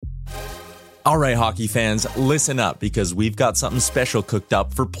All right, hockey fans, listen up because we've got something special cooked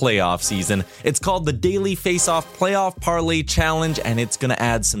up for playoff season. It's called the Daily Face-Off Playoff Parlay Challenge, and it's going to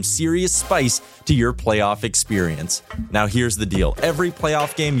add some serious spice to your playoff experience. Now, here's the deal. Every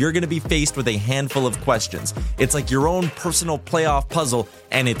playoff game, you're going to be faced with a handful of questions. It's like your own personal playoff puzzle,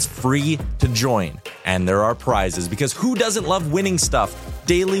 and it's free to join. And there are prizes, because who doesn't love winning stuff?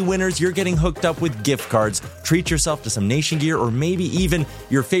 Daily winners, you're getting hooked up with gift cards. Treat yourself to some Nation gear or maybe even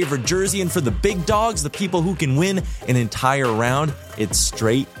your favorite jersey. And for the big dogs, the people who can win an entire round, it's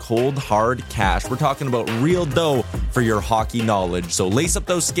straight, cold, hard cash. We're talking about real dough for your hockey knowledge. So lace up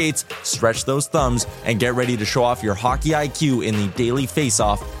those skates, stretch those thumbs, and get ready to show off your hockey IQ in the Daily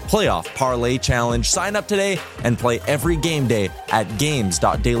Face-Off Playoff Parlay Challenge. Sign up today and play every game day at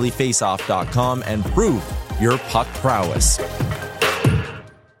games.dailyfaceoff.com and prove your puck prowess.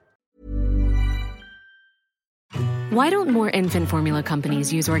 Why don't more infant formula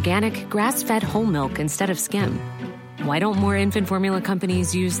companies use organic, grass-fed whole milk instead of skim? Why don't more infant formula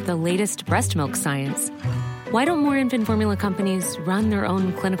companies use the latest breast milk science? Why don't more infant formula companies run their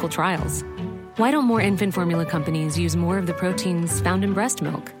own clinical trials? Why don't more infant formula companies use more of the proteins found in breast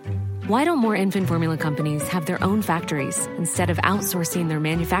milk? Why don't more infant formula companies have their own factories instead of outsourcing their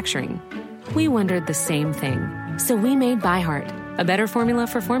manufacturing? We wondered the same thing. So we made ByHeart, a better formula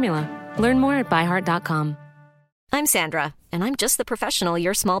for formula. Learn more at byheart.com. I'm Sandra, and I'm just the professional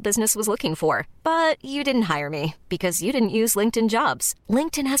your small business was looking for. But you didn't hire me because you didn't use LinkedIn Jobs.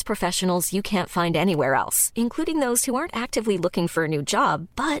 LinkedIn has professionals you can't find anywhere else, including those who aren't actively looking for a new job,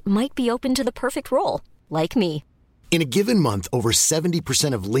 but might be open to the perfect role, like me. In a given month, over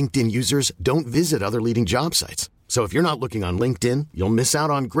 70% of LinkedIn users don't visit other leading job sites. So if you're not looking on LinkedIn, you'll miss out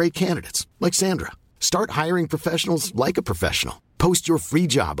on great candidates like Sandra. Start hiring professionals like a professional. Post your free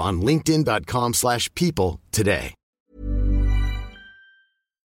job on linkedin.com/people today.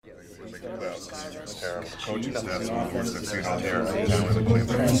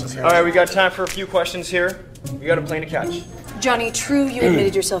 All right, we got time for a few questions here. We got a plane to catch. Johnny, true, you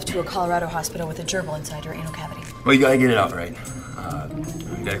admitted yourself to a Colorado hospital with a gerbil inside your anal cavity. Well, you gotta get it out right.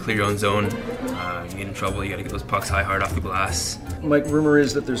 You gotta clear your own zone. You get in trouble, you gotta get those pucks hard off the glass. Mike, rumor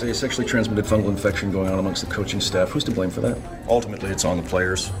is that there's a sexually transmitted fungal infection going on amongst the coaching staff. Who's to blame for that? Ultimately, it's on the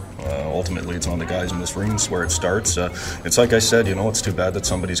players. Ultimately, it's on the guys in this room. It's where it starts. It's like I said, it's too bad that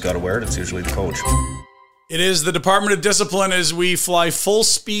somebody's got to wear it. It's usually the coach. It is the Department of Discipline as we fly full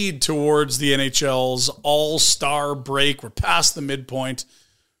speed towards the NHL's All-Star break. We're past the midpoint.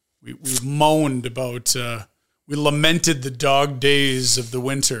 We've moaned about, we lamented the dog days of the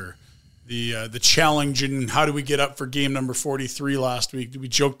winter, the challenge in how do we get up for game number 43 last week. We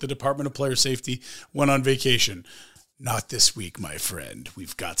joked the Department of Player Safety went on vacation. Not this week, my friend.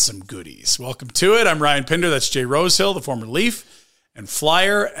 We've got some goodies. Welcome to it. I'm Ryan Pinder. That's Jay Rosehill, the former Leaf and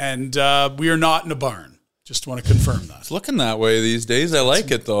Flyer, and we are not in a barn. Just want to confirm that. It's looking that way these days. I like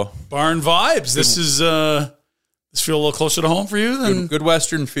it, though. Barn vibes. This is this feel a little closer to home for you than good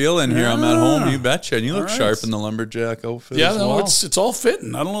Western feel in here. I'm at home. You betcha. And you look sharp in the lumberjack outfit. Yeah, as well. It's all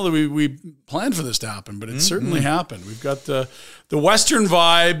fitting. I don't know that we planned for this to happen, but it certainly happened. We've got the Western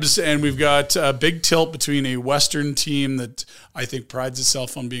vibes, and we've got a big tilt between a Western team that I think prides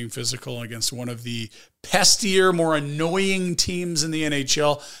itself on being physical against one of the pestier, more annoying teams in the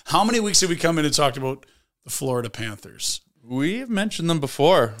NHL. How many weeks have we come in and talked about the Florida Panthers? We've mentioned them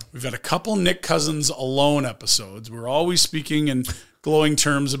before. We've had a couple Nick Cousins alone episodes. We're always speaking in glowing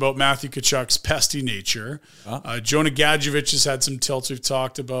terms about Matthew Tkachuk's pesty nature. Jonah Gadjevich has had some tilts we've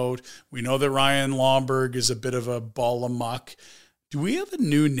talked about. We know that Ryan Lomberg is a bit of a ball of muck. Do we have a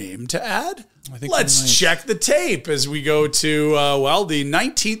new name to add? I think Let's check the tape as we go to, the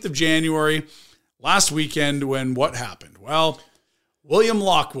 19th of January, last weekend, when what happened? Well, William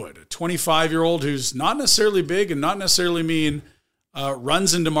Lockwood, a 25-year-old who's not necessarily big and not necessarily mean,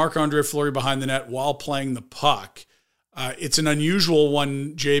 runs into Marc-Andre Fleury behind the net while playing the puck. It's an unusual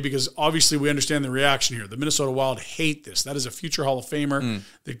one, Jay, because obviously we understand the reaction here. The Minnesota Wild hate this. That is a future Hall of Famer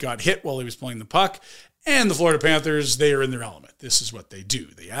that got hit while he was playing the puck. And the Florida Panthers, they are in their element. This is what they do.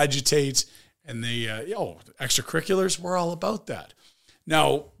 They agitate, and they, extracurriculars, we're all about that.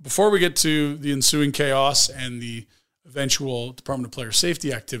 Now, before we get to the ensuing chaos and the eventual Department of Player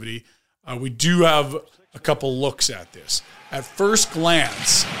Safety activity, we do have a couple looks at this. At first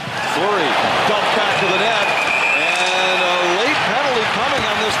glance, Fleury dumped back to the net, and a late penalty coming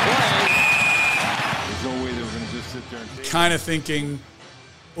on this play. There's no way they were going to just sit there and take kind of thinking,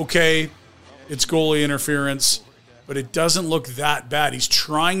 okay, it's goalie interference. but it doesn't look that bad. He's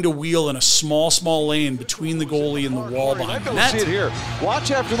trying to wheel in a small lane between the goalie and the wall behind the net. See it here.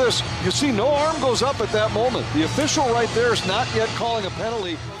 Watch after this. You see no arm goes up at that moment. The official right there is not yet calling a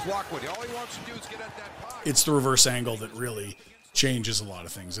penalty. Lockwood, all he wants to do is get at that puck. It's the reverse angle that really changes a lot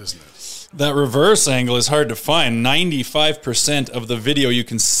of things, isn't it? That reverse angle is hard to find. 95% of the video you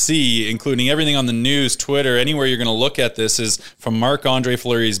can see, including everything on the news, Twitter, anywhere you're going to look at this, is from Marc-Andre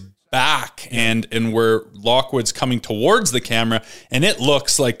Fleury's back and where Lockwood's coming towards the camera, and it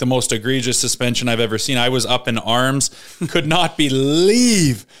looks like the most egregious suspension I've ever seen. I was up in arms, could not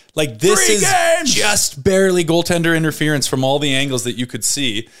believe. Like, this is just barely goaltender interference from all the angles that you could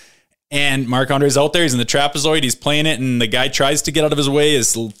see. And Marc-Andre's out there. He's in the trapezoid. He's playing it, and the guy tries to get out of his way.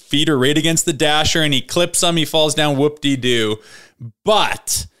 His feet are right against the dasher, and he clips him. He falls down, whoop-de-doo.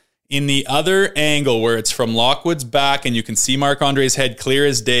 But in the other angle where it's from Lockwood's back and you can see Marc-Andre's head clear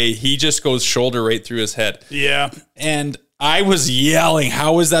as day, he just goes shoulder right through his head. Yeah. And I was yelling,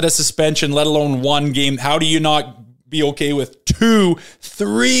 how is that a suspension, let alone one game? How do you not be okay with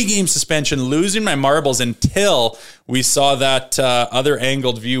 2-3 game suspension? Losing my marbles until we saw that other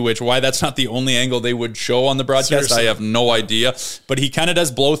angled view, why that's not the only angle they would show on the broadcast. Seriously. I have no idea. But he kind of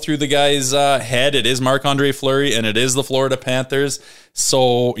does blow through the guy's head. It is Marc-Andre Fleury, and it is the Florida Panthers.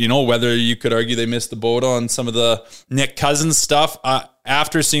 So, whether you could argue they missed the boat on some of the Nick Cousins stuff,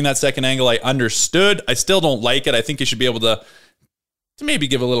 after seeing that second angle, I understood. I still don't like it. I think you should be able to maybe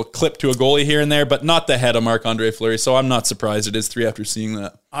give a little clip to a goalie here and there, but not the head of Marc-Andre Fleury. So I'm not surprised it is 3 after seeing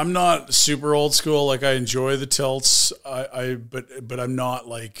that. I'm not super old school. Like, I enjoy the tilts. But I'm not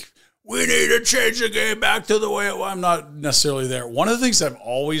like, we need to change the game back to the way it was. I'm not necessarily there. One of the things I've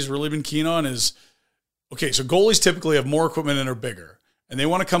always really been keen on is, okay, so goalies typically have more equipment and are bigger, and they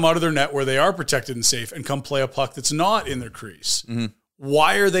want to come out of their net where they are protected and safe and come play a puck that's not in their crease. Mm-hmm.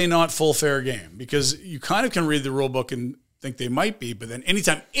 Why are they not full fair game? Because you kind of can read the rule book and think they might be, but then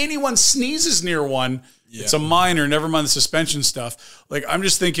anytime anyone sneezes near one, it's a minor, never mind the suspension stuff. Like, I'm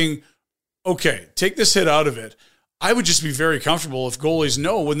just thinking, okay, take this hit out of it. I would just be very comfortable if goalies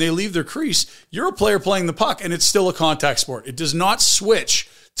know when they leave their crease, you're a player playing the puck and it's still a contact sport. It does not switch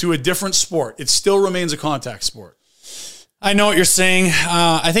to a different sport. It still remains a contact sport. I know what you're saying.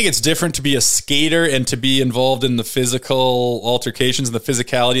 I think it's different to be a skater and to be involved in the physical altercations and the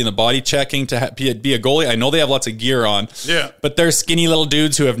physicality and the body checking to be a goalie. I know they have lots of gear on, but they're skinny little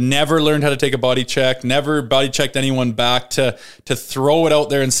dudes who have never learned how to take a body check, never body checked anyone back. To throw it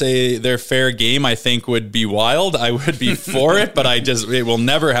out there and say they're fair game, I think would be wild. I would be for it, but it will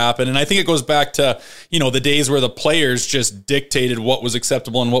never happen. And I think it goes back to, the days where the players just dictated what was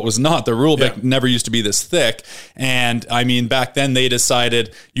acceptable and what was not. The rule book never used to be this thick. And I mean, back then they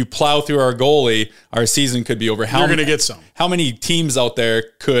decided you plow through our goalie, our season could be over. You're going to get some. How many teams out there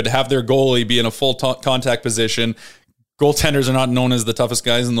could have their goalie be in a full contact position? Goaltenders are not known as the toughest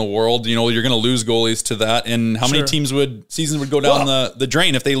guys in the world. You're going to lose goalies to that. And how many teams seasons would go down the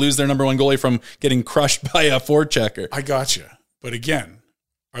drain if they lose their number one goalie from getting crushed by a forechecker? I gotcha. But again,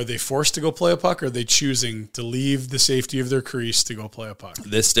 are they forced to go play a puck, or are they choosing to leave the safety of their crease to go play a puck?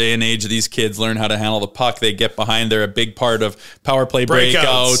 This day and age, these kids learn how to handle the puck. They get behind. They're a big part of power play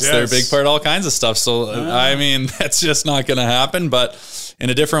breakouts. Yes. They're a big part of all kinds of stuff. So, I mean, that's just not going to happen. But in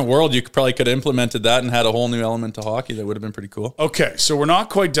a different world, you probably could have implemented that and had a whole new element to hockey that would have been pretty cool. Okay, so we're not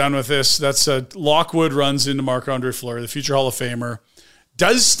quite done with this. That's Lockwood runs into Marc-Andre Fleury, the future Hall of Famer,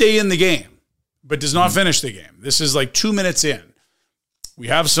 does stay in the game, but does not finish the game. This is like 2 minutes in. We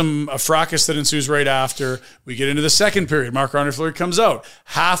have a fracas that ensues right after. We get into the second period. Marc-Andre Fleury comes out.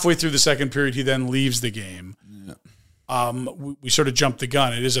 Halfway through the second period, he then leaves the game. Yeah. We sort of jumped the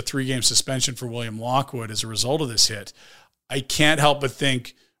gun. It is a 3-game suspension for William Lockwood as a result of this hit. I can't help but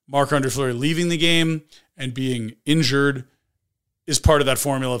think Marc-Andre Fleury leaving the game and being injured is part of that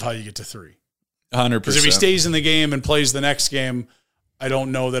formula of how you get to 3. 100%. Because if he stays in the game and plays the next game, I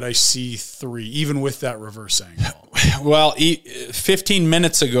don't know that I see 3, even with that reverse angle. Well, 15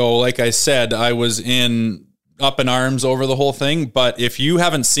 minutes ago, like I said, I was up in arms over the whole thing. But if you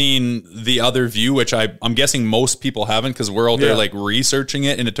haven't seen the other view, which I'm guessing most people haven't, because we're out there like researching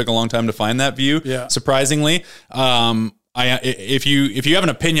it, and it took a long time to find that view. Yeah. Surprisingly, if you have an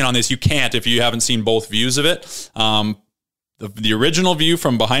opinion on this, you can't if you haven't seen both views of it. The original view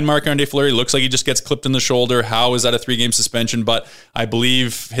from behind Marc-Andre Fleury looks like he just gets clipped in the shoulder. How is that a 3-game suspension? But I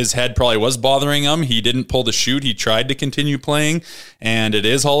believe his head probably was bothering him. He didn't pull the chute. He tried to continue playing. And it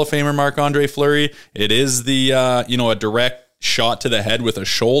is Hall of Famer Marc-Andre Fleury. It is the, a direct shot to the head with a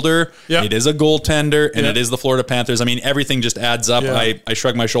shoulder. Yeah. It is a goaltender, and it is the Florida Panthers. I mean, everything just adds up. Yeah. I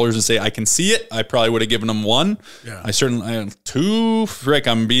shrug my shoulders and say, I can see it. I probably would have given him 1. Yeah. I 2. Frick,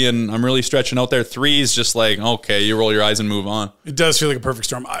 I'm really stretching out there. 3 is just like, okay, you roll your eyes and move on. It does feel like a perfect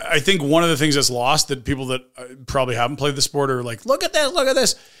storm. I think one of the things that's lost that people that probably haven't played the sport are like, look at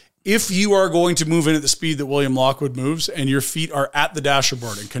this. If you are going to move in at the speed that William Lockwood moves and your feet are at the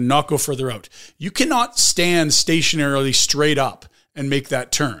dasherboard and cannot go further out, you cannot stand stationarily straight up and make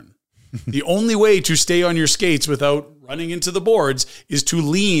that turn. The only way to stay on your skates without running into the boards is to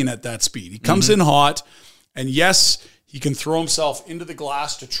lean at that speed. He comes in hot, and yes, he can throw himself into the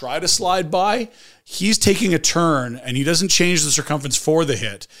glass to try to slide by. He's taking a turn, and he doesn't change the circumference for the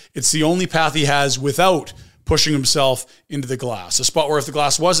hit. It's the only path he has without pushing himself into the glass. A spot where if the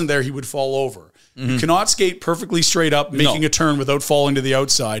glass wasn't there, he would fall over. You cannot skate perfectly straight up, making a turn without falling to the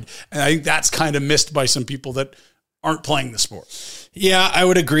outside. And I think that's kind of missed by some people that aren't playing the sport. Yeah, I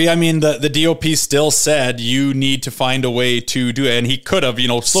would agree. I mean, the DOP still said you need to find a way to do it. And he could have,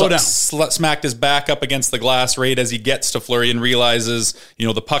 slow down, smacked his back up against the glass right as he gets to Fleury and realizes,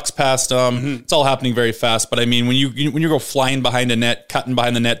 the puck's past him. It's all happening very fast. But I mean, when you go flying behind a net, cutting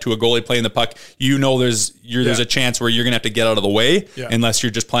behind the net to a goalie playing the puck, there's a chance where you're going to have to get out of the way unless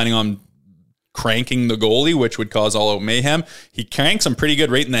you're just planning on cranking the goalie, which would cause all out mayhem. He cranks him pretty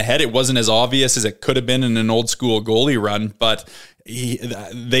good right in the head. It wasn't as obvious as it could have been in an old school goalie run, but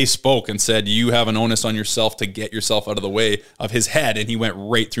they spoke and said, you have an onus on yourself to get yourself out of the way of his head, and he went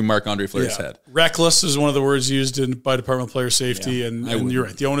right through Marc-Andre Fleury's head. Reckless is one of the words used by Department of Player Safety, and you're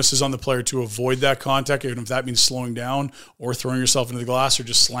right. The onus is on the player to avoid that contact, even if that means slowing down or throwing yourself into the glass or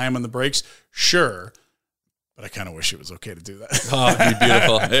just slamming the brakes. Sure. But I kind of wish it was okay to do that. Oh, it'd be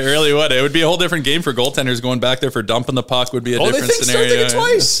beautiful. It really would. It would be a whole different game for goaltenders. Going back there for dumping the puck would be a different scenario. They think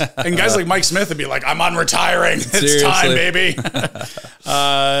twice. And guys like Mike Smith would be like, I'm unretiring. It's time, baby.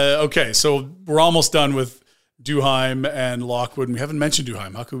 Okay, so we're almost done with Duheim and Lockwood. And we haven't mentioned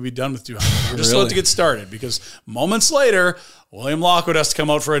Duheim. How could we be done with Duheim? We're just about to get started because moments later, William Lockwood has to come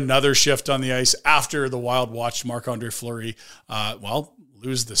out for another shift on the ice after the Wild watched Marc-Andre Fleury,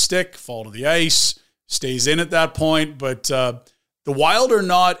 lose the stick, fall to the ice. Stays in at that point, but the Wild are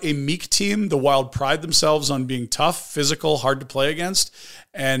not a meek team. The Wild pride themselves on being tough, physical, hard to play against.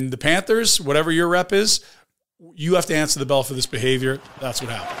 And the Panthers, whatever your rep is, you have to answer the bell for this behavior. That's what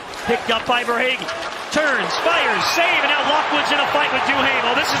happened. Picked up by Verhaeghe. Turns, fires, save, and now Lockwood's in a fight with Duhaime.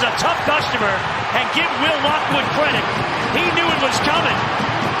 Oh, this is a tough customer, and give Will Lockwood credit. He knew it was coming.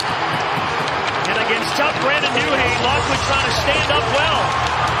 And against tough Brandon Duhaime, Lockwood trying to stand up well.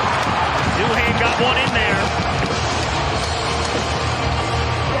 Duhaime got one in there.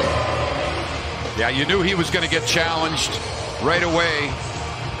 Yeah, you knew he was going to get challenged right away,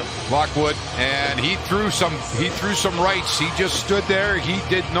 Lockwood, and he threw some rights. He just stood there. He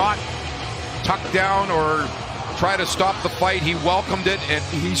did not tuck down or try to stop the fight. He welcomed it, and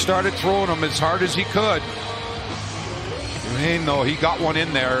he started throwing them as hard as he could. Duhaime, though, he got one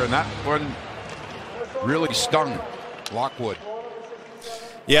in there, and that one really stung Lockwood.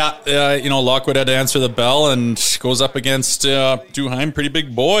 Yeah, Lockwood had to answer the bell and goes up against Duhaime, pretty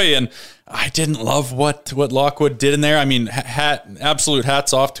big boy. And I didn't love what Lockwood did in there. I mean, absolute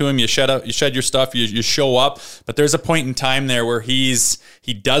hats off to him. You shed your stuff, you show up. But there's a point in time there where he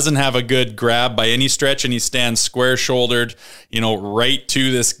doesn't have a good grab by any stretch, and he stands square-shouldered, right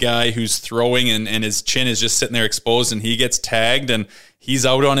to this guy who's throwing, and his chin is just sitting there exposed, and he gets tagged, and he's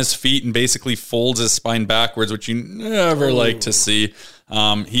out on his feet and basically folds his spine backwards, which you never like to see.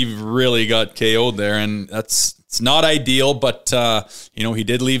 He really got KO'd there, and it's not ideal, but he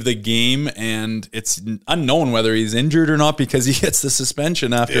did leave the game, and it's unknown whether he's injured or not because he gets the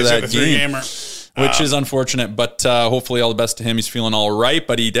suspension after that game, which is unfortunate. But hopefully, all the best to him. He's feeling all right,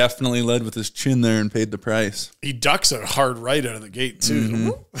 but he definitely led with his chin there and paid the price. He ducks a hard right out of the gate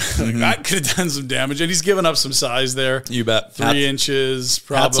too. That could have done some damage, and he's given up some size there. You bet. 3 inches,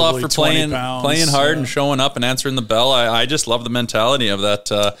 probably hats off for 20 pounds. Playing hard and showing up and answering the bell. I just love the mentality of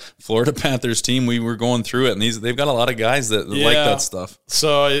that Florida Panthers team. We were going through it, and they've got a lot of guys that like that stuff.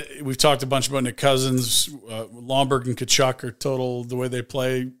 So we've talked a bunch about Nick Cousins. Lomberg and Tkachuk are total, the way they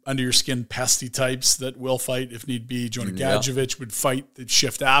play, under your skin pesty types that will fight if need be. Jonah Gadjevich would fight the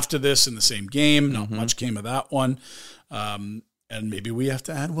shift after this in the same game. Not much came of that one. And maybe we have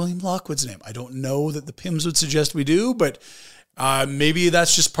to add William Lockwood's name. I don't know that the Pims would suggest we do, but maybe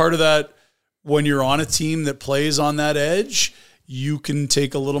that's just part of that. When you're on a team that plays on that edge, you can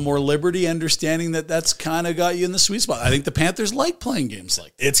take a little more liberty, understanding that that's kind of got you in the sweet spot. I think the Panthers like playing games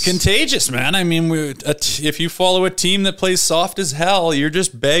like this. It's contagious, man. I mean, if you follow a team that plays soft as hell, you're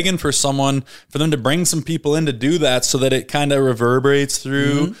just begging for them to bring some people in to do that so that it kind of reverberates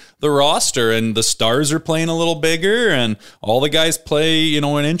through the roster. And the stars are playing a little bigger, and all the guys play,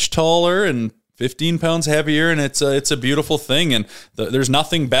 an inch taller and 15 pounds heavier, and it's a beautiful thing. And there's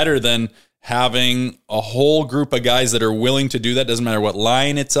nothing better than having a whole group of guys that are willing to do that. Doesn't matter what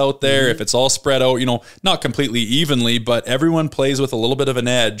line it's out there, if it's all spread out, not completely evenly, but everyone plays with a little bit of an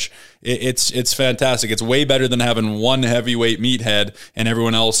edge. It's fantastic. It's way better than having one heavyweight meathead and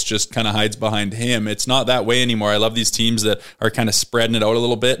everyone else just kind of hides behind him. It's not that way anymore. I love these teams that are kind of spreading it out a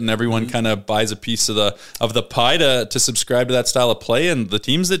little bit, and everyone kind of buys a piece of the pie to subscribe to that style of play. And the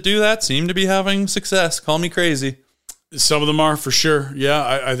teams that do that seem to be having success. Call me crazy. Some of them are, for sure.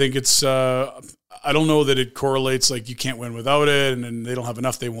 Yeah, I think it's I don't know that it correlates like you can't win without it, and they don't have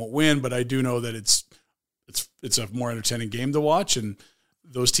enough, they won't win. But I do know that it's a more entertaining game to watch, and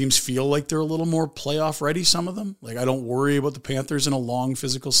those teams feel like they're a little more playoff ready. Some of them, like I don't worry about the Panthers in a long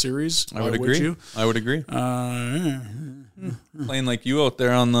physical series. I would agree. I would agree. Playing like you out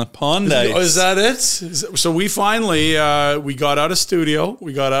there on the pond ice. Is that it? So we finally we got out of studio,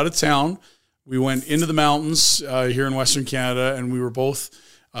 we got out of town. We went into the mountains here in Western Canada, and we were both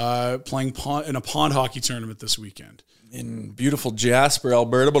playing in a pond hockey tournament this weekend. In beautiful Jasper,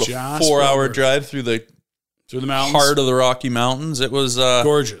 Alberta, about a 4-hour drive through the mountains, heart of the Rocky Mountains. It was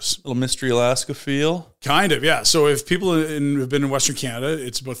gorgeous. Little Mystery Alaska feel. Kind of, yeah. So if people have been in Western Canada,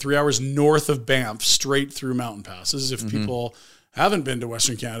 it's about 3 hours north of Banff, straight through mountain passes. If people haven't been to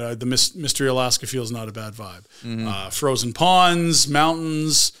Western Canada, the Mystery Alaska feel is not a bad vibe. Frozen ponds,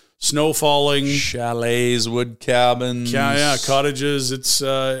 mountains, snow falling, chalets, wood cabins, cottages.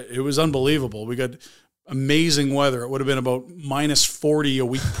 It was unbelievable. We got amazing weather. It would have been about minus 40 a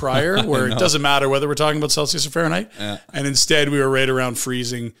week prior, where it doesn't matter whether we're talking about Celsius or Fahrenheit. Yeah. And instead, we were right around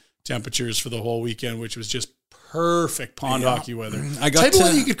freezing temperatures for the whole weekend, which was just perfect pond hockey weather. Type of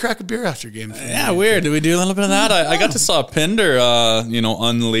weather you could crack a beer after a game. Weird. Did we do a little bit of that? I got to saw Pinder,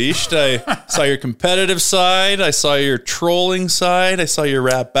 unleashed. I saw your competitive side. I saw your trolling side. I saw your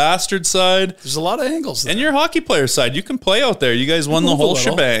rat bastard side. There's a lot of angles there. And your hockey player side. You can play out there. You guys won the whole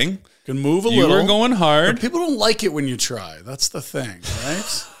shebang. Can move a little. You were going hard. But people don't like it when you try. That's the thing,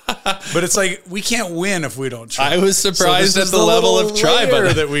 right? But it's like we can't win if we don't try. I was surprised at the level of try,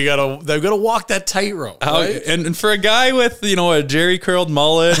 but that they've got to walk that tightrope. Right? And for a guy with a Jerry curled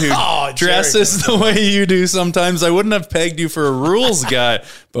mullet who dresses the way you do sometimes, I wouldn't have pegged you for a rules guy.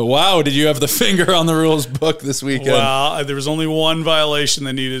 But wow, did you have the finger on the rules book this weekend? Well, there was only one violation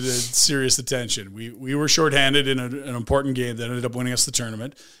that needed serious attention. We were shorthanded in an important game that ended up winning us the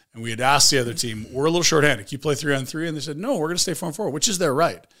tournament. And we had asked the other team, we're a little shorthanded. Can you play 3-on-3? And they said, no, we're going to stay 4-on-4, which is their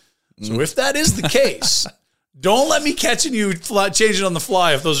right. So if that is the case, don't let me catching you changing on the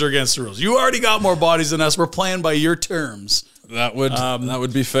fly if those are against the rules. You already got more bodies than us. We're playing by your terms. That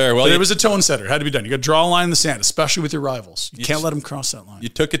would be fair. Well, it was a tone setter. It had to be done. You got to draw a line in the sand, especially with your rivals. You can't let them cross that line. You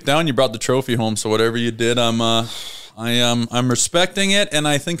took it down. You brought the trophy home. So whatever you did, I'm respecting it, and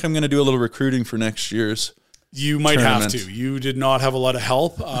I think I'm going to do a little recruiting for next year's. You might have to. You did not have a lot of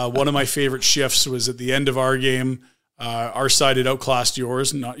help. One of my favorite shifts was at the end of our game. Our side had outclassed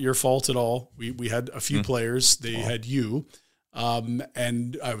yours, not your fault at all. We had a few players. They had you.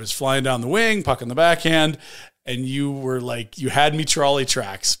 And I was flying down the wing, puck on the backhand, and you were like, you had me trolley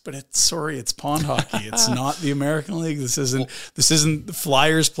tracks, but it's pond hockey. It's not the American League. This isn't the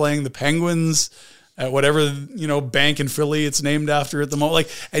Flyers playing the Penguins at whatever, bank in Philly it's named after at the moment.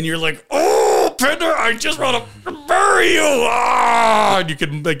 And you're like, oh, Pinder, I just want to bury you. And you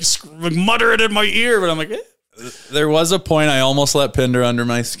could mutter it in my ear, but I'm like, There was a point I almost let Pinder under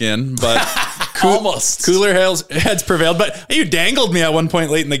my skin, but almost cooler heads prevailed. But you dangled me at one point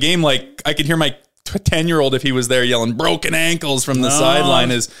late in the game. Like I could hear my 10-year-old, if he was there, yelling broken ankles from the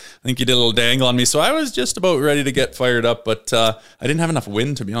sideline. I think he did a little dangle on me. So I was just about ready to get fired up, but I didn't have enough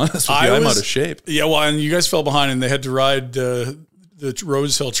wind, to be honest with you. I'm out of shape. Yeah, well, and you guys fell behind, and they had to ride the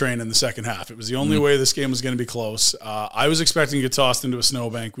Rosehill train in the second half. It was the only way this game was going to be close. I was expecting to get tossed into a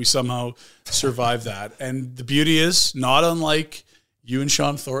snowbank. We somehow survived that. And the beauty is, not unlike you and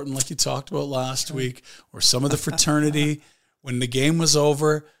Sean Thornton, like you talked about last week, or some of the fraternity, when the game was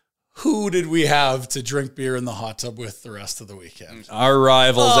over, who did we have to drink beer in the hot tub with the rest of the weekend? Our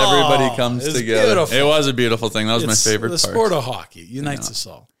rivals. Everybody comes together. Beautiful. It was a beautiful thing. That was my favorite part. The sport of hockey unites us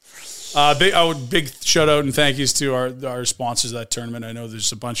all. Big shout out and thank yous to our sponsors of that tournament. I know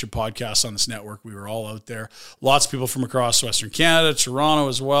there's a bunch of podcasts on this network. We were all out there. Lots of people from across Western Canada, Toronto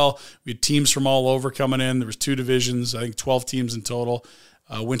as well. We had teams from all over coming in. There was 2 divisions, I think 12 teams in total.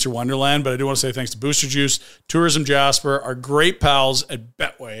 Winter Wonderland. But I do want to say thanks to Booster Juice, Tourism Jasper, our great pals at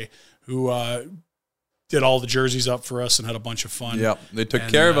Betway, who did all the jerseys up for us and had a bunch of fun. Yep, they took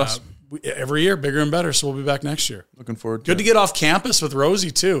care of us. Every year, bigger and better, so we'll be back next year. Looking forward to Good to get off campus with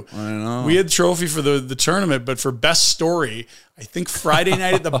Rosie, too. I know. We had the trophy for the tournament, but for best story, I think Friday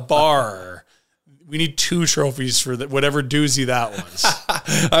night at the bar, we need 2 trophies for whatever doozy that was.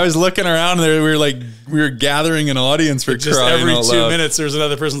 I was looking around there. We were gathering an audience for just crying every out 2 loud. minutes. There's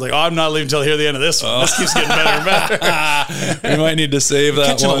another person like, "Oh, I'm not leaving until I hear the end of this one. This keeps getting better and better." We might need to save that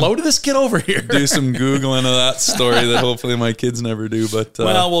Catching one. a load of this. Get over here. Do some Googling of that story that hopefully my kids never do. But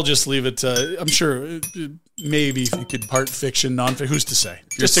well, we'll just leave it. I'm sure maybe if you could part fiction, non-fiction. Who's to say?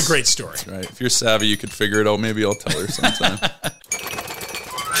 Just a great story. That's right. If you're savvy, you could figure it out. Maybe I'll tell her sometime.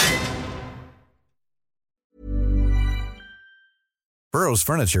 Burrow's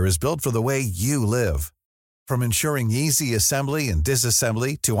furniture is built for the way you live. From ensuring easy assembly and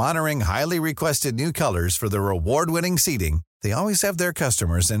disassembly to honoring highly requested new colors for their award-winning seating, they always have their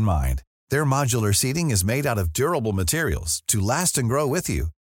customers in mind. Their modular seating is made out of durable materials to last and grow with you.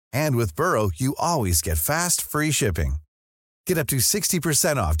 And with Burrow, you always get fast, free shipping. Get up to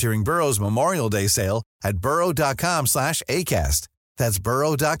 60% off during Burrow's Memorial Day sale at burrow.com/ACAST. That's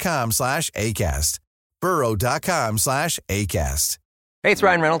burrow.com/ACAST. burrow.com/ACAST. Hey, it's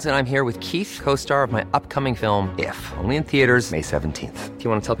Ryan Reynolds, and I'm here with Keith, co-star of my upcoming film, If, only in theaters May 17th. Do you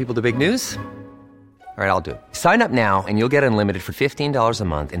want to tell people the big news? All right, I'll do it. Sign up now and you'll get unlimited for $15 a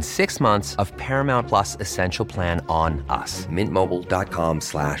month and 6 months of Paramount Plus Essential Plan on us.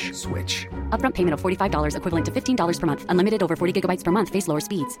 MintMobile.com/switch. Upfront payment of $45 equivalent to $15 per month. Unlimited over 40 gigabytes per month. Face lower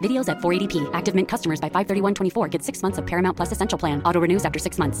speeds. Videos at 480p. Active Mint customers by 531.24 get 6 months of Paramount Plus Essential Plan. Auto renews after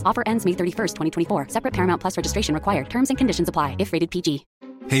 6 months. Offer ends May 31st, 2024. Separate Paramount Plus registration required. Terms and conditions apply if rated PG.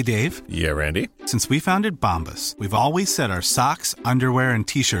 Hey, Dave. Yeah, Randy. Since we founded Bombas, we've always said our socks, underwear, and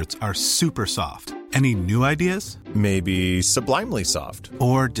T-shirts are super soft. Any new ideas? Maybe sublimely soft.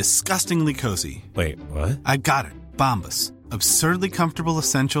 Or disgustingly cozy. Wait, what? I got it. Bombas. Absurdly comfortable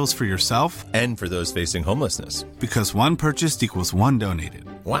essentials for yourself and for those facing homelessness. Because one purchased equals one donated.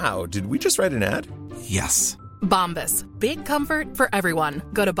 Wow, did we just write an ad? Yes. Bombas. Big comfort for everyone.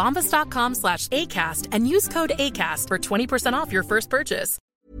 Go to bombas.com/ACAST and use code ACAST for 20% off your first purchase.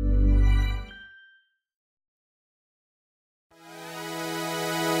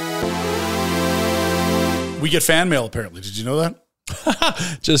 We get fan mail, apparently. Did you know that?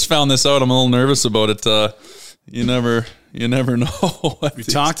 Just found this out. I'm a little nervous about it. You never know. We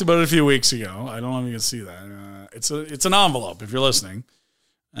talked about it a few weeks ago. I don't know if you can see that. It's an envelope, if you're listening.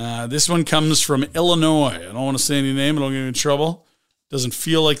 This one comes from Illinois. I don't want to say any name. I don't get in trouble. Doesn't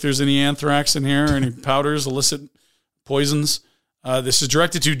feel like there's any anthrax in here or any powders, illicit poisons. This is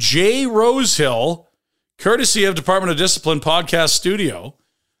directed to Jay Rosehill, courtesy of Department of Discipline Podcast Studio.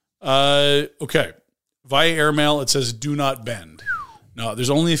 Okay. Via airmail, it says, "Do not bend." No, there's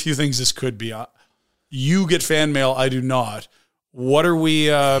only a few things this could be. You get fan mail. I do not. What are we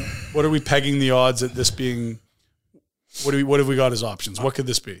pegging the odds at this being? What have we got as options? What could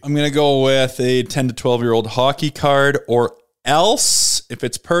this be? I'm going to go with a 10 to 12-year-old hockey card, or else, if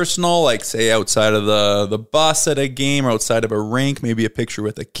it's personal, like say outside of the bus at a game or outside of a rink, maybe a picture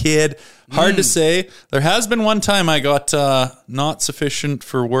with a kid. Hard to say. There has been one time I got not sufficient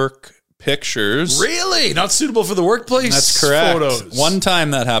for work pictures. Really? Not suitable for the workplace? That's correct. Photos. One time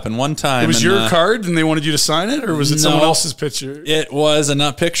that happened. One time. It was your card and they wanted you to sign it, or was it someone else's picture? It was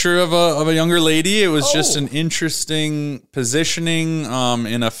a picture of a younger lady. It was just an interesting positioning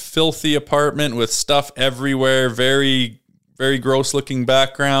in a filthy apartment with stuff everywhere. Very, very gross looking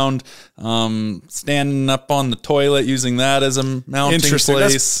background. Standing up on the toilet, using that as a mounting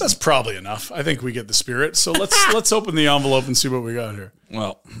place. That's probably enough. I think we get the spirit. So let's open the envelope and see what we got here.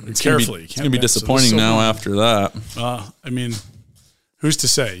 Well, it's carefully. It's going to be disappointing now after that. I mean, who's to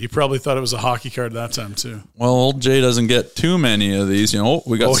say? You probably thought it was a hockey card that time too. Well, old Jay doesn't get too many of these. You know,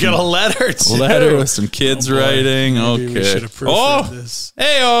 we got a letter too. A letter with some kids writing. Maybe we should have proofread this.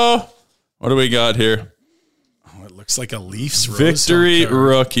 Hey-oh. What do we got here? It looks like a Leafs Victory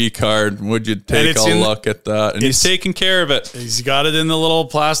rookie card. Would you take a look at that? And he's taking care of it. He's got it in the little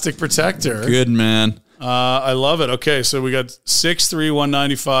plastic protector. Good man. I love it. Okay, so we got 6'3",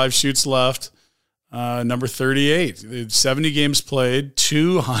 195, shoots left. Number 38. 70 games played,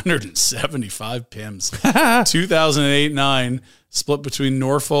 275 PIMs. 2008-9, split between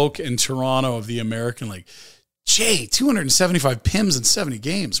Norfolk and Toronto of the American League. Jay, 275 PIMs in 70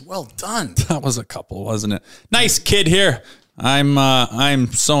 games. Well done. That was a couple, wasn't it? Nice kid here.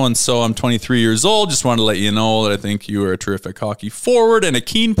 I'm so-and-so. I'm 23 years old. Just wanted to let you know that I think you are a terrific hockey forward and a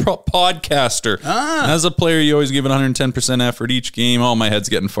keen podcaster. As a player, you always give it 110% effort each game. Oh, my head's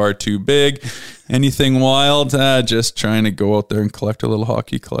getting far too big. Anything wild? Just trying to go out there and collect a little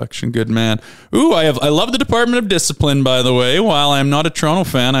hockey collection. Good man. Ooh, I love the Department of Discipline, by the way. While I'm not a Toronto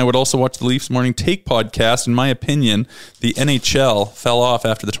fan, I would also watch the Leafs Morning Take podcast. In my opinion, the NHL fell off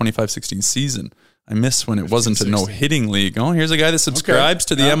after the 25-16 season. I miss when it wasn't a no-hitting league. Oh, here's a guy that subscribes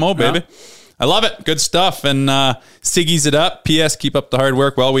to the MO, baby. I love it. Good stuff. And Siggy's it up. P.S. Keep up the hard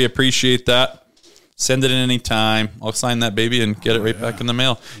work. Well, we appreciate that. Send it in any time. I'll sign that baby and get it right back in the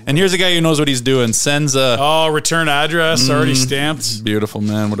mail. And here's a guy who knows what he's doing. Sends a... return address already stamped. Beautiful,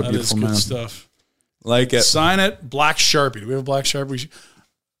 man. What a beautiful man. Good stuff. Like it. Sign it. Black Sharpie. Do we have a black Sharpie?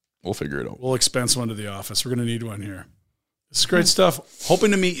 We'll figure it out. We'll expense one to the office. We're going to need one here. This is great stuff.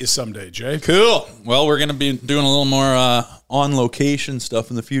 Hoping to meet you someday, Jay. Cool. Well, we're going to be doing a little more on-location stuff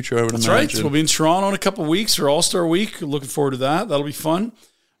in the future, I would imagine. That's right. We'll be in Toronto in a couple of weeks for All-Star Week. Looking forward to that. That'll be fun.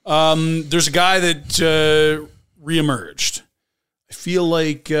 There's a guy that reemerged. I feel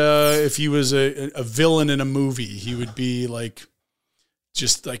like if he was a villain in a movie, he would be like,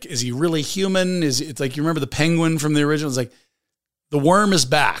 just like, is he really human? It's like, you remember the Penguin from the original? It's like, the worm is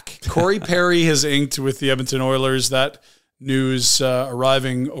back. Corey Perry has inked with the Edmonton Oilers. That news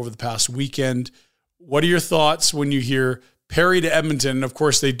arriving over the past weekend. What are your thoughts when you hear Perry to Edmonton? Of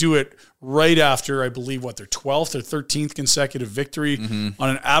course, they do it right after, I believe, their 12th or 13th consecutive victory on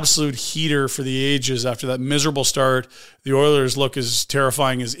an absolute heater for the ages after that miserable start. The Oilers look as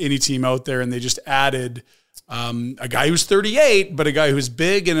terrifying as any team out there, and they just added a guy who's 38, but a guy who's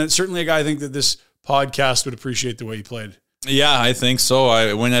big, and certainly a guy I think that this podcast would appreciate the way he played. Yeah, I think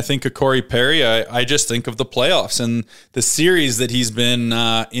so. When I think of Corey Perry, I just think of the playoffs and the series that he's been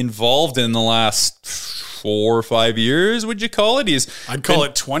involved in the last 4 or 5 years, would you call it? I'd call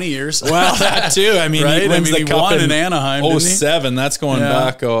it 20 years. Well, that too. I mean, right? he wins the cup won in Anaheim, 2007. That's going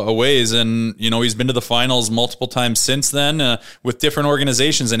back a ways. And, he's been to the finals multiple times since then with different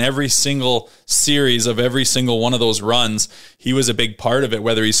organizations. And every single series of every single one of those runs, he was a big part of it,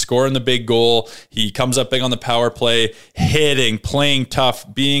 whether he's scoring the big goal, he comes up big on the power play, hitting, playing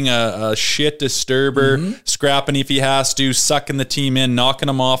tough, being a shit disturber, scrapping if he has to, sucking the team in, knocking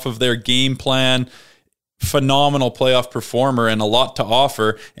them off of their game plan. Phenomenal playoff performer and a lot to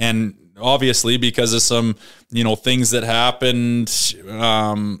offer. And obviously because of some, things that happened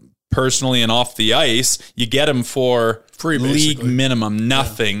personally and off the ice, you get him for free, league minimum,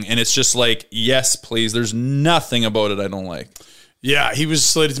 nothing. Yeah. And it's just like, yes, please. There's nothing about it I don't like. Yeah, he was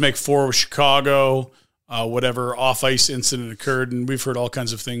slated to make 4 with Chicago. Whatever off-ice incident occurred, and we've heard all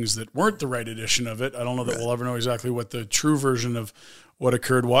kinds of things that weren't the right edition of it. I don't know that we'll ever know exactly what the true version of what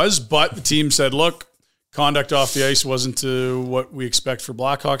occurred was, but the team said, look, conduct off the ice wasn't to what we expect for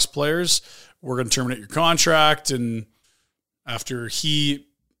Blackhawks players. We're going to terminate your contract. And after he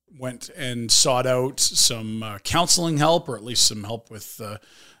went and sought out some counseling help, or at least some help with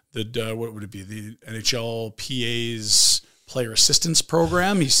what would it be, the NHLPA's player assistance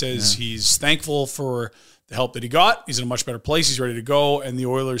program, he says he's thankful for the help that he got. He's in a much better place. He's ready to go. And the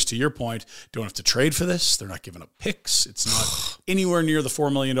Oilers, to your point, don't have to trade for this. They're not giving up picks. It's not anywhere near the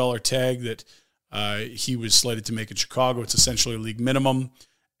 $4 million tag that he was slated to make in Chicago. It's essentially a league minimum,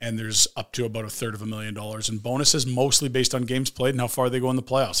 and there's up to about $350,000 in bonuses, mostly based on games played and how far they go in the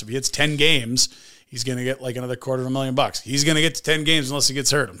playoffs. If he hits 10 games, he's going to get like another $250,000. He's going to get to 10 games unless he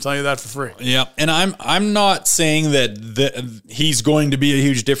gets hurt. I'm telling you that for free. Yeah, and I'm not saying that he's going to be a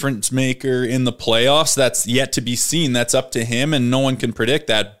huge difference maker in the playoffs. That's yet to be seen. That's up to him, and no one can predict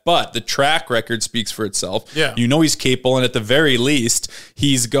that. But the track record speaks for itself. Yeah. He's capable, and at the very least,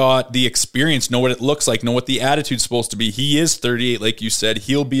 he's got the experience, know what it looks like, know what the attitude's supposed to be. He is 38, like you said.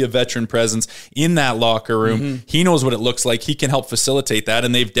 He'll be a veteran presence in that locker room. He knows what it looks like. He can help facilitate that,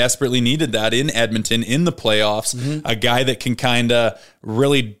 and they've desperately needed that in Edmonton in the playoffs, a guy that can kind of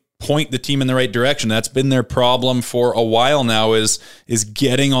really point the team in the right direction. That's been their problem for a while now, is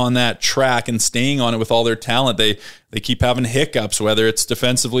getting on that track and staying on it with all their talent. They keep having hiccups, whether it's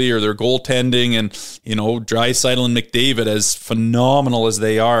defensively or their goaltending, and Draisaitl and McDavid, as phenomenal as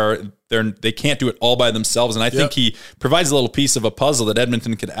they are, they can't do it all by themselves. And I think he provides a little piece of a puzzle that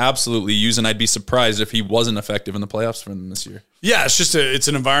Edmonton could absolutely use, and I'd be surprised if he wasn't effective in the playoffs for them this year. Yeah, it's just it's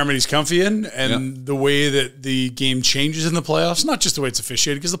an environment he's comfy in, and the way that the game changes in the playoffs, not just the way it's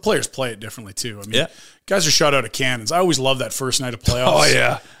officiated, because the players play it differently too. I mean, guys are shot out of cannons. I always love that first night of playoffs. Oh,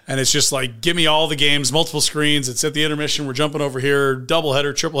 yeah. And it's just like, give me all the games, multiple screens. It's at the intermission. We're jumping over here,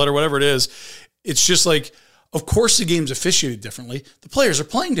 doubleheader, tripleheader, whatever it is. It's just like, Of course, the game's officiated differently. The players are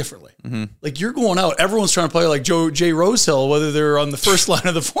playing differently. Mm-hmm. Like, you're going out. Everyone's trying to play like Jay Rosehill, whether they're on the first line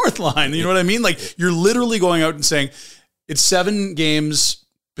or the fourth line. You know what I mean? Like, you're literally going out and saying, it's 7 games,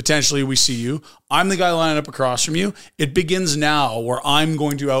 potentially we see you. I'm the guy lining up across from you. It begins now where I'm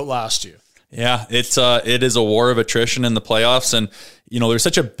going to outlast you. Yeah, it is a war of attrition in the playoffs, and there's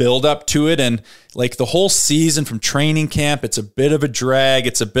such a build up to it, and like the whole season from training camp, it's a bit of a drag,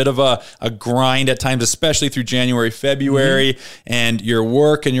 it's a bit of a grind at times, especially through January, February, and you're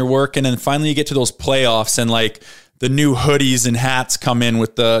working, and finally you get to those playoffs, and like the new hoodies and hats come in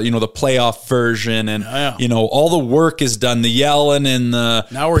with the the playoff version, and all the work is done, the yelling and the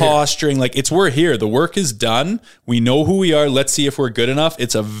posturing. Here. Like we're here. The work is done. We know who we are. Let's see if we're good enough.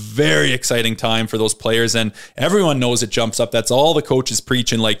 It's a very exciting time for those players, and everyone knows it jumps up. That's all the coaches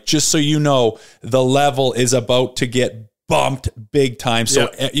preaching. Like, just so you know, the level is about to get bumped big time.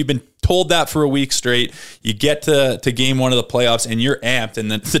 So you've been told that for a week straight. You get to game 1 of the playoffs and you're amped,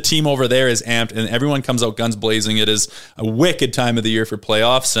 and the team over there is amped, and everyone comes out guns blazing. It is a wicked time of the year for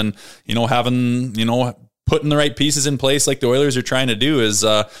playoffs, and having putting the right pieces in place like the Oilers are trying to do is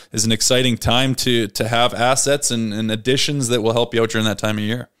an exciting time to have assets and additions that will help you out during that time of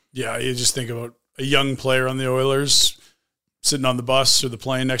year. Yeah, you just think about a young player on the Oilers sitting on the bus or the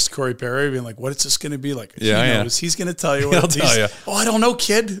plane next to Corey Perry being like, what is this going to be like? He's going to tell you. He'll tell you. Oh, I don't know,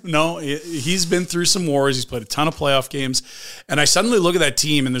 kid. No, he's been through some wars. He's played a ton of playoff games. And I suddenly look at that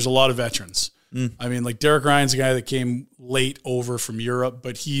team, and there's a lot of veterans. I mean, like Derek Ryan's a guy that came late over from Europe,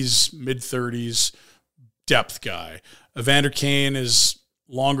 but he's mid-30s, depth guy. Evander Kane is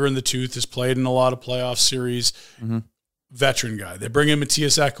longer in the tooth, has played in a lot of playoff series. Veteran guy. They bring in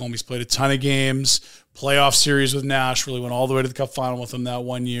Matthias Ekholm. He's played a ton of games. Playoff series with Nashville. He went all the way to the Cup final with them that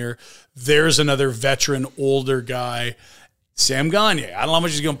one year. There's another veteran, older guy. Sam Gagner. I don't know how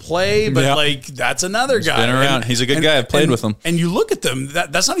much he's going to play, but that's another guy. He's been around. He's a good guy. I've played with him. And you look at them,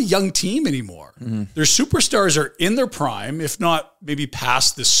 that's not a young team anymore. Their superstars are in their prime, if not maybe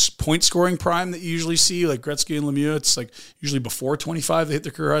past this point scoring prime that you usually see, like Gretzky and Lemieux. It's like usually before 25 they hit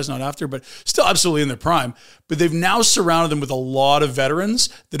their career highs, not after, but still absolutely in their prime. But they've now surrounded them with a lot of veterans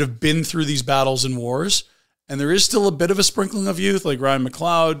that have been through these battles and wars. And there is still a bit of a sprinkling of youth, like Ryan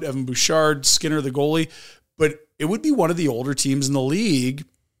McLeod, Evan Bouchard, Skinner, the goalie. But it would be one of the older teams in the league.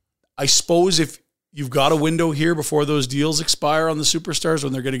 I suppose if you've got a window here before those deals expire on the superstars,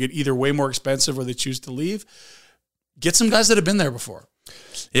 when they're going to get either way more expensive or they choose to leave, get some guys that have been there before.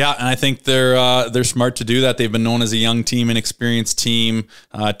 Yeah, and I think they're smart to do that. They've been known as a young team, an experienced team,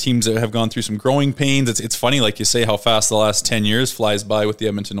 teams that have gone through some growing pains. It's funny, like you say, how fast the last 10 years flies by with the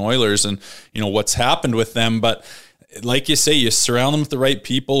Edmonton Oilers and what's happened with them. But like you say, you surround them with the right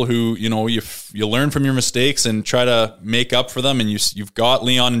people who, you learn from your mistakes and try to make up for them. And you've got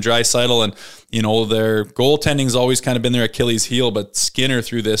Leon and Draisaitl, and, their goaltending's always kind of been their Achilles heel, but Skinner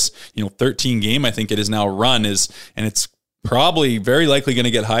through this, 13 game, I think it is now run and it's probably very likely going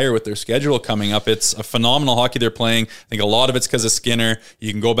to get higher with their schedule coming up. It's a phenomenal hockey they're playing. I think a lot of it's because of Skinner.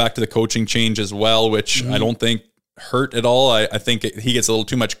 You can go back to the coaching change as well, which I don't think hurt at all. I think he gets a little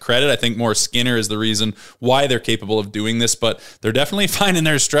too much credit. I think more Skinner is the reason why they're capable of doing this, but they're definitely finding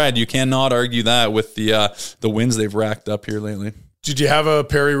their stride. You cannot argue that with the wins they've racked up here lately. Did you have a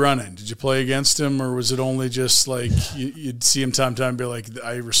Perry run-in? Did you play against him, or was it only just like you'd see him time to time and be like,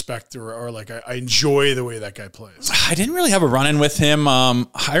 I respect or like I enjoy the way that guy plays? I didn't really have a run-in with him.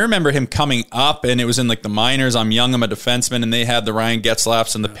 I remember him coming up, and it was in like the minors. I'm young, I'm a defenseman, and they had the Ryan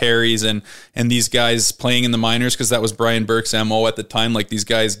Getzlaffs and the Perrys and these guys playing in the minors because that was Brian Burke's MO at the time. Like, these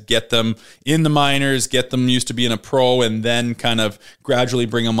guys get them in the minors, get them used to being a pro, and then kind of gradually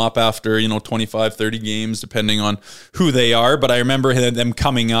bring them up after 25, 30 games, depending on who they are. But I remember them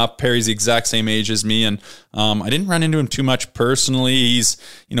coming up. Perry's the exact same age as me, and I didn't run into him too much personally. He's,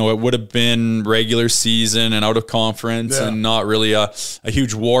 it would have been regular season and out of conference and not really a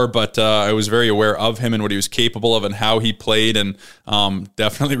huge war, but I was very aware of him and what he was capable of and how he played, and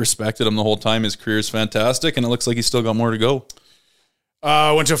definitely respected him the whole time. His career is fantastic, and it looks like he's still got more to go.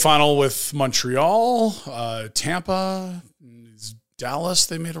 Went to a final with Montreal, Tampa, Dallas,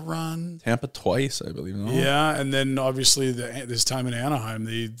 they made a run. Tampa twice, I believe. No? Yeah, and then obviously this time in Anaheim,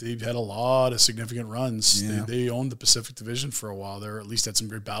 they had a lot of significant runs. Yeah. They owned the Pacific Division for a while. They at least had some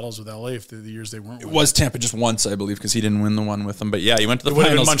great battles with LA if the years they weren't. It was Tampa just once, I believe, because he didn't win the one with them. But yeah, he went to the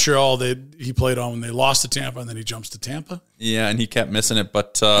finals. In Montreal, he played on when they lost to Tampa, and then he jumps to Tampa. Yeah, and he kept missing it,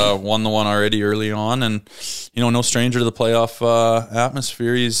 but won the one already early on, and no stranger to the playoff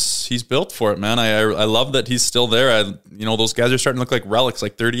atmosphere. He's built for it, man. I love that he's still there. Those guys are starting to look look like relics,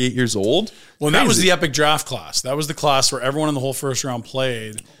 like 38 years old. Well, and that was the epic draft class. That was the class where everyone in the whole first round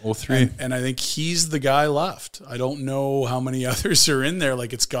played. 03. And I think he's the guy left. I don't know how many others are in there.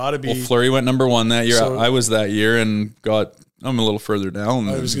 Like, it's got to be. Well, Fleury went number 1 that year. So, I was that year and I'm a little further down.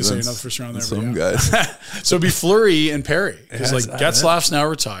 I was going to say another first round there. Some guys. So it'd be Fleury and Perry. Because Yes, Getzlaff's now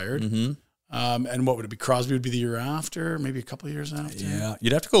retired. And what would it be? Crosby would be the year after, maybe a couple of years after. Yeah,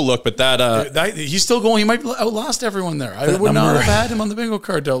 you'd have to go look, but that he's still going. He might outlast everyone there. I would not have had him on the bingo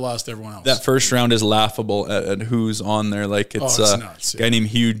card to outlast everyone else. That first round is laughable at who's on there. Like it's nuts, a guy named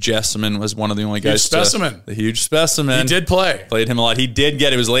Hugh Jessamine was one of the only guys. The huge specimen. He did play. Played him a lot. He did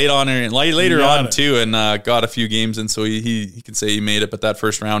get. It was later on too, and got a few games, and so he can say he made it. But that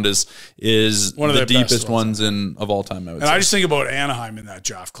first round is one of the deepest ones of all time. I would say. I just think about Anaheim in that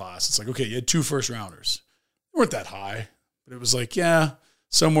draft class. It's like, okay, you had 2 first rounders. They weren't that high, but it was like,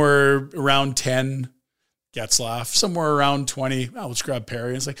 somewhere around 10, Getzlaff, somewhere around 20. Oh, let's grab Perry.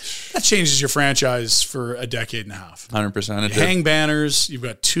 And it's like, that changes your franchise for a decade and a half. 100%. Hang banners. You've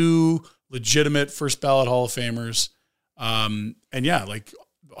got 2 legitimate first ballot Hall of Famers. Like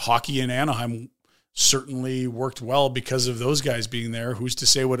hockey in Anaheim certainly worked well because of those guys being there. Who's to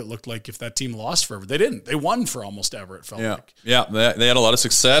say what it looked like if that team lost forever? They didn't. They won for almost ever, it felt like. Yeah, they had a lot of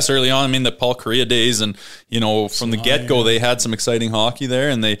success early on. I mean, the Paul Kariya days, and, from the get-go, they had some exciting hockey there,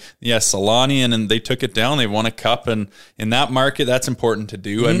 and Solani, and they took it down. They won a cup, and in that market, that's important to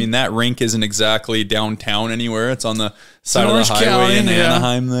do. I mean, that rink isn't exactly downtown anywhere. It's on the side of the highway in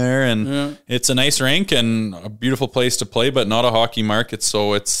Anaheim there, and it's a nice rink and a beautiful place to play, but not a hockey market,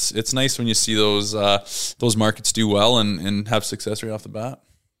 so it's nice when you see those markets do well and have success right off the bat.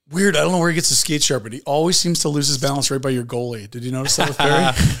 Weird. I don't know where he gets his skate sharp, but he always seems to lose his balance right by your goalie. Did you notice that with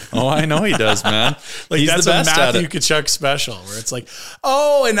Perry? Oh, I know he does, man. Like, he's that's the best a Matthew at it. Tkachuk special where it's like,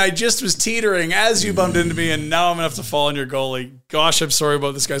 and I just was teetering as you bumped into me, and now I'm going to have to fall on your goalie. Gosh, I'm sorry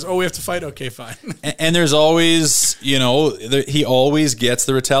about this, guys. Oh, we have to fight? Okay, fine. And there's always, he always gets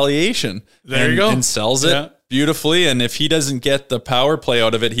the retaliation. There you go. And sells it beautifully. And if he doesn't get the power play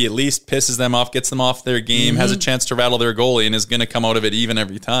out of it, he at least pisses them off, gets them off their game, has a chance to rattle their goalie, and is going to come out of it even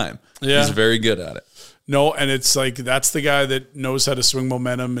every time. Yeah. He's very good at it. No, and it's like that's the guy that knows how to swing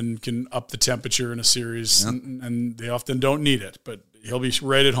momentum and can up the temperature in a series, and they often don't need it, but he'll be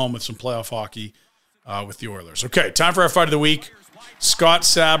right at home with some playoff hockey with the Oilers. Okay, time for our fight of the week. Scott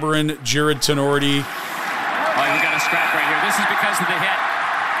Sabourin, Jared Tenorti. Oh, we got a scrap right here. This is because of the hit.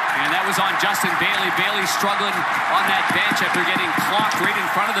 And that was on Justin Bailey. Bailey struggling on that bench after getting clocked right in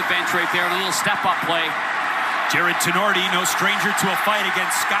front of the bench right there. A little step-up play. Jared Tenorti, no stranger to a fight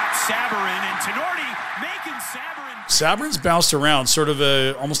against Scott Sabourin, and Tenorti making Sabourin. Sabourin's bounced around, sort of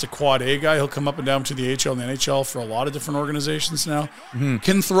almost a quad A guy. He'll come up and down to the AHL and the NHL for a lot of different organizations now.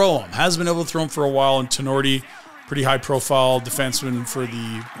 Can throw him. Has been able to throw him for a while, and Tenorti, pretty high-profile defenseman for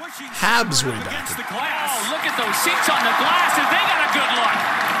the Habs way back. Oh, look at those seats on the glass, and they got a good look.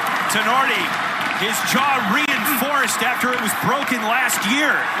 Tenorti, his jaw reinforced after it was broken last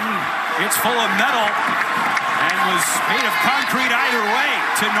year. It's full of metal and was made of concrete either way.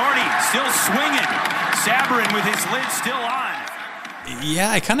 Tenorti still swinging. Sabourin with his lid still on. Yeah,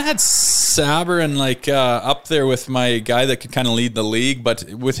 I kind of had Sabourin up there with my guy that could kind of lead the league, but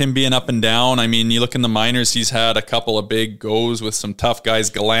with him being up and down, I mean, you look in the minors, he's had a couple of big goes with some tough guys,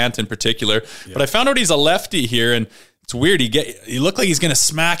 Gallant in particular. Yeah. But I found out he's a lefty here, and it's weird. He looked like he's going to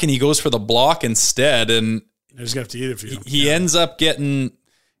smack, and he goes for the block instead, and he's going to have to eat it for you. He ends up getting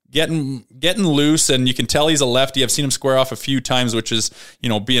loose, and you can tell he's a lefty. I've seen him square off a few times, which is,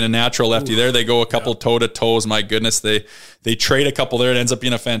 being a natural lefty. There they go, a couple toe-to-toes. My goodness, they trade a couple there. It ends up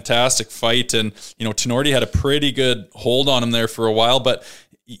being a fantastic fight, and Tenorti had a pretty good hold on him there for a while, but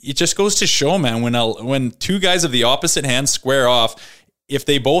it just goes to show, man, when two guys of the opposite hand square off, if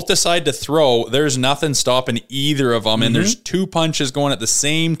they both decide to throw, there's nothing stopping either of them. And there's two punches going at the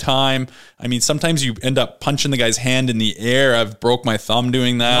same time. I mean, sometimes you end up punching the guy's hand in the air. I've broke my thumb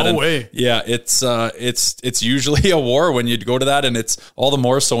doing that. No way. Yeah, it's usually a war when you go to that, and it's all the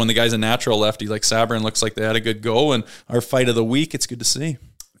more so when the guy's a natural lefty like Sabourin. Looks like they had a good go, and our fight of the week, it's good to see.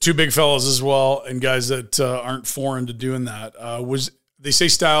 Two big fellas as well, and guys that aren't foreign to doing that. They say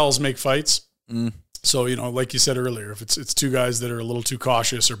styles make fights. So, like you said earlier, if it's two guys that are a little too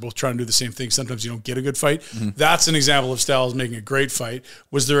cautious or both trying to do the same thing, sometimes you don't get a good fight. That's an example of styles making a great fight.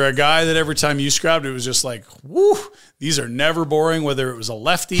 Was there a guy that every time you scrapped, it was just like, whoo, these are never boring, whether it was a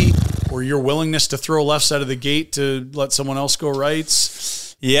lefty or your willingness to throw left side of the gate to let someone else go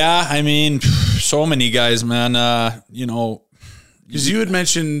rights? Yeah, I mean, so many guys, man, Because you had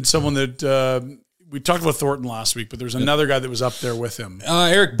mentioned someone that we talked about Thornton last week, but there's another guy that was up there with him.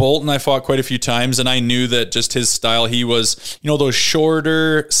 Eric Bolton, I fought quite a few times, and I knew that just his style, he was, those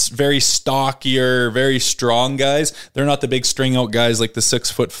shorter, very stockier, very strong guys. They're not the big string out guys like the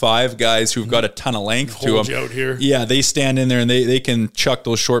 6'5" guys who've got a ton of length to them. Hold you out here. Yeah, they stand in there and they can chuck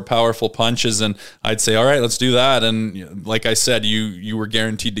those short, powerful punches, and I'd say, all right, let's do that. And like I said, you were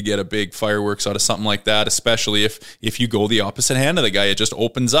guaranteed to get a big fireworks out of something like that, especially if you go the opposite hand of the guy. It just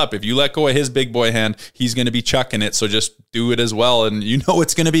opens up. If you let go of his big boy hand, he's going to be chucking it, so just do it as well, and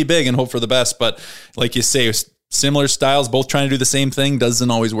it's going to be big and hope for the best. But like you say, similar styles, both trying to do the same thing,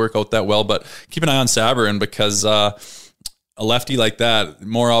 doesn't always work out that well. But keep an eye on Sabourin, because a lefty like that,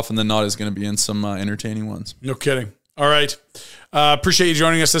 more often than not, is going to be in some entertaining ones. No kidding. All right. Appreciate you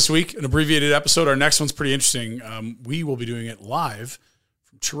joining us this week. An abbreviated episode. Our next one's pretty interesting. We will be doing it live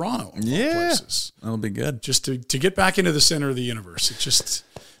from Toronto. Places. That'll be good. Just to get back into the center of the universe.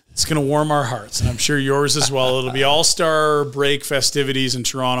 It's going to warm our hearts, and I'm sure yours as well. It'll be All-Star break festivities in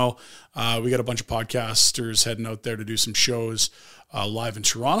Toronto. We got a bunch of podcasters heading out there to do some shows live in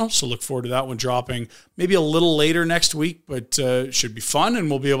Toronto, so look forward to that one dropping maybe a little later next week, but it should be fun, and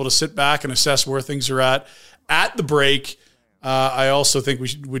we'll be able to sit back and assess where things are at the break. I also think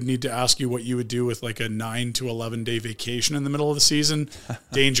we would need to ask you what you would do with like a 9 to 11 day vacation in the middle of the season.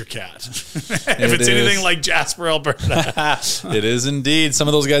 Danger cat. If it's anything like Jasper, Alberta. It is indeed. Some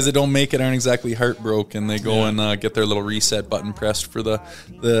of those guys that don't make it aren't exactly heartbroken. They go and get their little reset button pressed for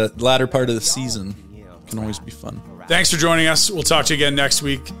the latter part of the season. It can always be fun. Thanks for joining us. We'll talk to you again next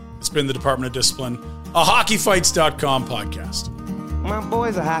week. It's been the Department of Discipline, a hockeyfights.com podcast. My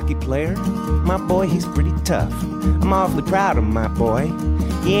boy's a hockey player. My boy, he's pretty tough. I'm awfully proud of my boy.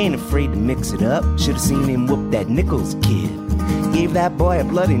 He ain't afraid to mix it up. Should've seen him whoop that Nichols kid. Gave that boy a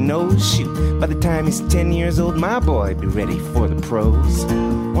bloody nose. Shoot, by the time he's 10 years old, my boy be ready for the pros.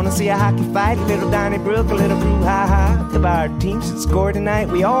 Wanna see a hockey fight? Little Donnybrook, a little brouhaha. If our team should score tonight,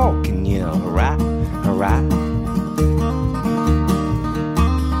 we all can yell hurrah, hurrah.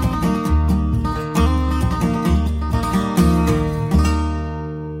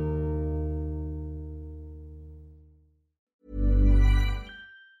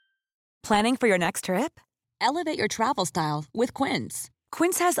 Planning for your next trip? Elevate your travel style with Quince.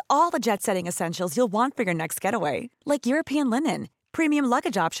 Quince has all the jet-setting essentials you'll want for your next getaway, like European linen, premium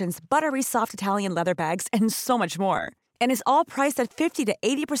luggage options, buttery soft Italian leather bags, and so much more. And is all priced at 50 to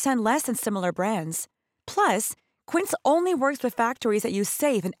 80% less than similar brands. Plus, Quince only works with factories that use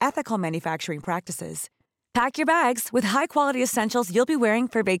safe and ethical manufacturing practices. Pack your bags with high-quality essentials you'll be wearing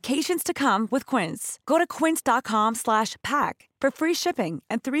for vacations to come with Quince. Go to quince.com/pack for free shipping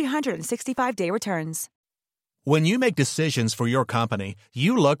and 365-day returns. When you make decisions for your company,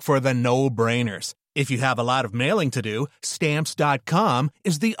 you look for the no-brainers. If you have a lot of mailing to do, Stamps.com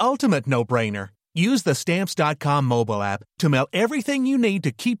is the ultimate no-brainer. Use the Stamps.com mobile app to mail everything you need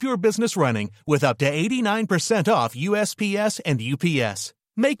to keep your business running with up to 89% off USPS and UPS.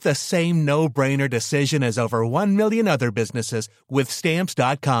 Make the same no-brainer decision as over 1 million other businesses with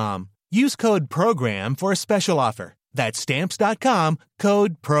Stamps.com. Use code PROGRAM for a special offer. That's Stamps.com,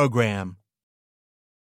 code PROGRAM.